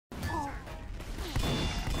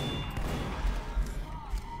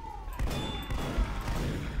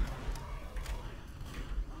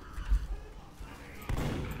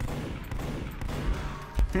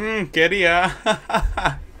Quería.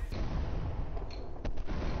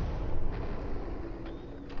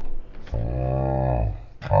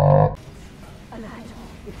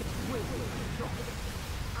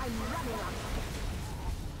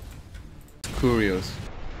 Curious.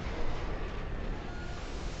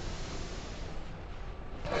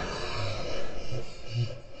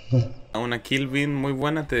 Una kill bean muy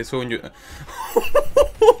buena te deseo un...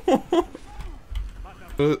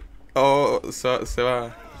 Oh, se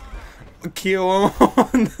va. ¿Qué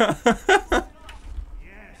onda?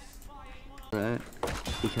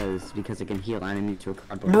 Because it can heal enemies to a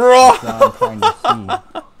cardboard. Bro! That's what I'm trying to see.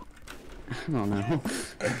 I don't know.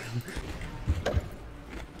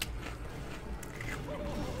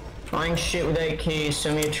 Buying shit with 8 keys,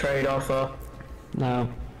 send me a trade offer. No.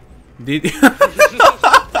 Did you?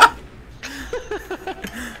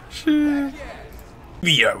 Shit.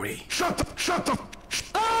 Fury. Shut the stop,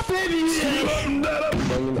 baby!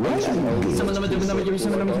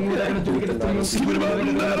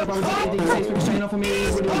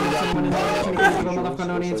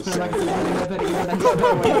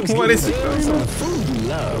 What is it? Food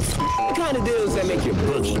love. What kind of deals that make you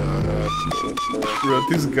boogie? Bro,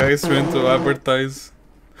 this guy is trying to advertise.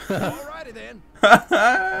 Alrighty then.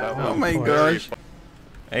 Oh my gosh.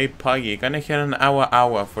 Hey Puggy, can I hear an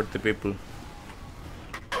hour for the people?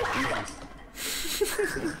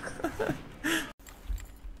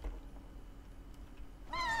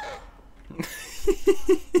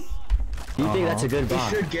 You think that's a good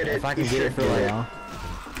bomb? should get it. If I can get it for like...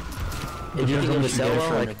 If you can get it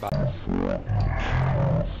solo, like...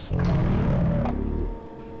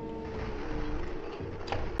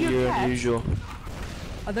 Your unusual.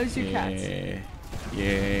 Are those your cats?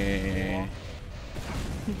 Yeah.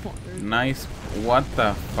 Nice. What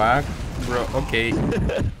the fuck, bro? Okay.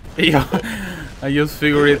 Yo, I just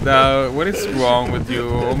figured it out. What is wrong with you?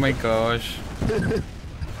 Oh my gosh.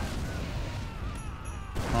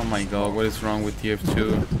 Oh my god, what is wrong with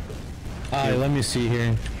tf2? Alright, let me see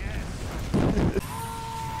here.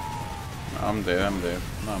 I'm there.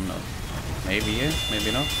 No, I'm not. Maybe yes,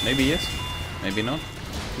 maybe not. Maybe yes, maybe not.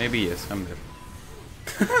 Maybe yes, I'm there.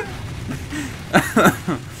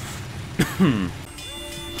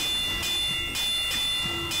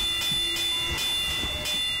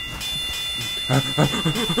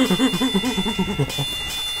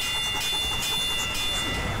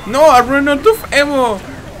 No, I ran out of ammo!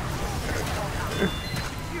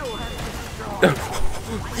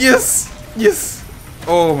 Yes! Yes!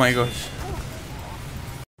 Oh my gosh.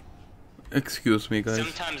 Excuse me, guys.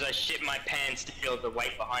 Sometimes I shit my pants to feel the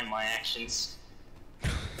weight behind my actions.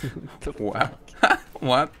 Wow.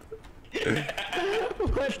 What?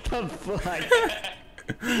 What the fuck?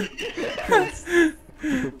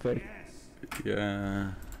 Stupid.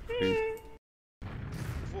 Yeah.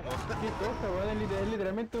 Qué cosa, weón, es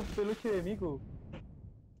literalmente un peluche de Miku.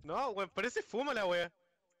 No, weón, parece fuma la wea.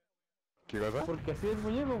 ¿Qué cosa? Porque así es el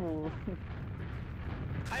muñeco, po.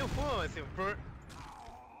 Hay un fumo, ese.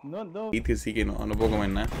 No. Y que sí que no puedo comer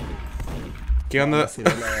nada. ¿Qué onda?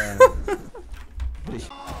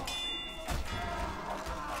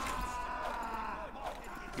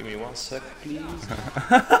 Give me 1 sec, please.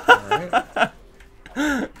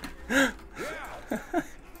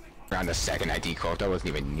 Around the second I decalled, I wasn't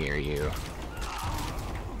even near you.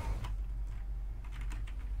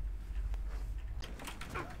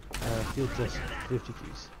 Field test 50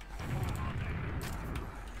 keys.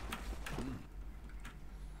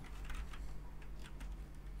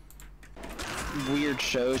 Weird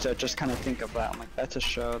shows that just kind of think of that. I'm like, that's a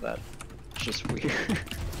show that's just weird.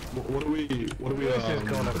 What are we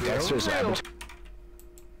Dexter's Laboratory.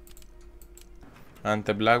 And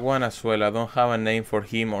the black one as well. I don't have a name for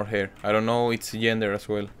him or her. I don't know its gender as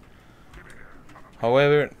well.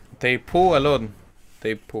 However, they poo a lot.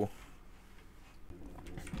 They poo.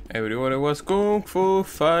 Everybody was kung fu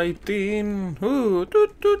fighting. Ooh,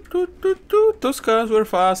 those cars were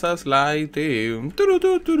fast as lightning.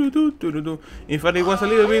 In fact, it was a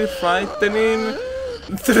little bit frightening.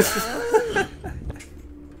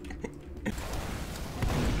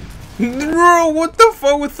 Bro, what the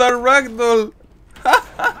fuck with that ragdoll?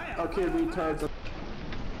 Okay, retards.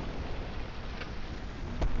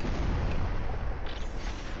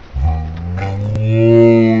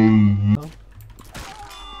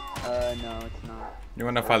 No, it's not. You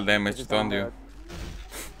wanna fall damage, don't you?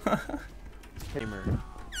 Yeah!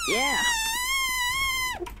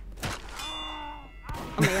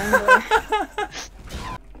 I'm a young boy.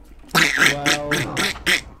 Well,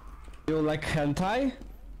 you like hentai?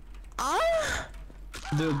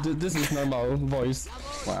 Dude, this is normal voice.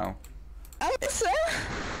 Wow.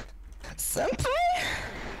 Senpai?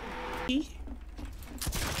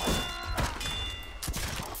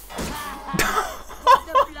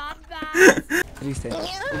 triste.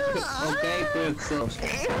 Ok, Pixel.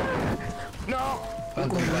 No.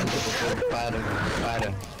 ¿Cuánto? Para.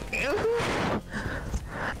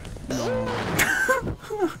 No.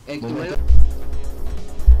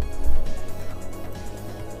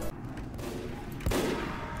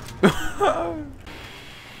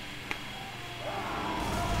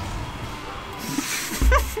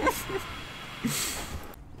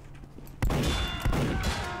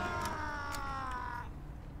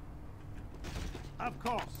 Of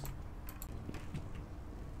course.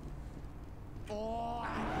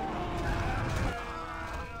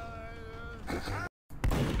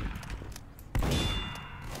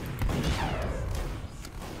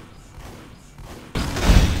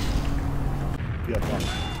 Yeah,